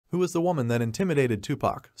Who was the woman that intimidated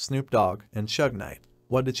Tupac, Snoop Dogg, and Suge Knight?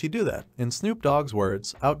 What did she do that? In Snoop Dogg's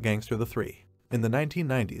words, out-gangster the three. In the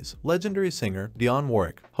 1990s, legendary singer Dionne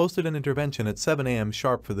Warwick hosted an intervention at 7 a.m.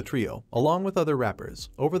 sharp for the trio, along with other rappers,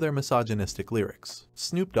 over their misogynistic lyrics.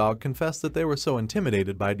 Snoop Dogg confessed that they were so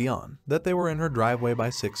intimidated by Dionne that they were in her driveway by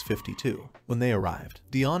 6:52. When they arrived,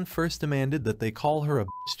 Dionne first demanded that they call her a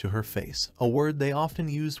bitch to her face, a word they often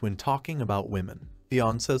used when talking about women.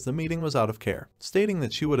 Dionne says the meeting was out of care, stating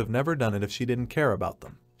that she would have never done it if she didn't care about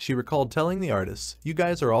them. She recalled telling the artists, "You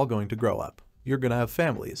guys are all going to grow up. You're gonna have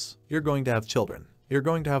families. You're going to have children. You're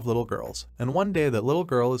going to have little girls. And one day that little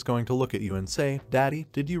girl is going to look at you and say, 'Daddy,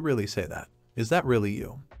 did you really say that? Is that really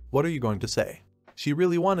you? What are you going to say?'" She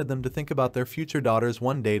really wanted them to think about their future daughters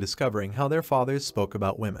one day discovering how their fathers spoke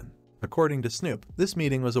about women. According to Snoop, this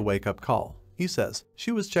meeting was a wake-up call. He says,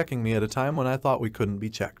 "She was checking me at a time when I thought we couldn't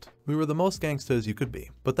be checked. We were the most gangsters you could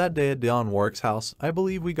be. But that day at Dionne Warwick's house, I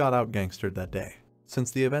believe we got out-gangstered that day."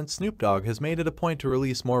 Since the event, Snoop Dogg has made it a point to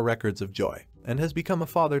release more records of joy, and has become a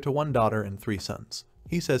father to 1 daughter and 3 sons.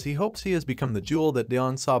 He says he hopes he has become the jewel that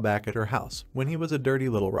Dionne saw back at her house when he was a dirty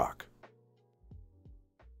little rock.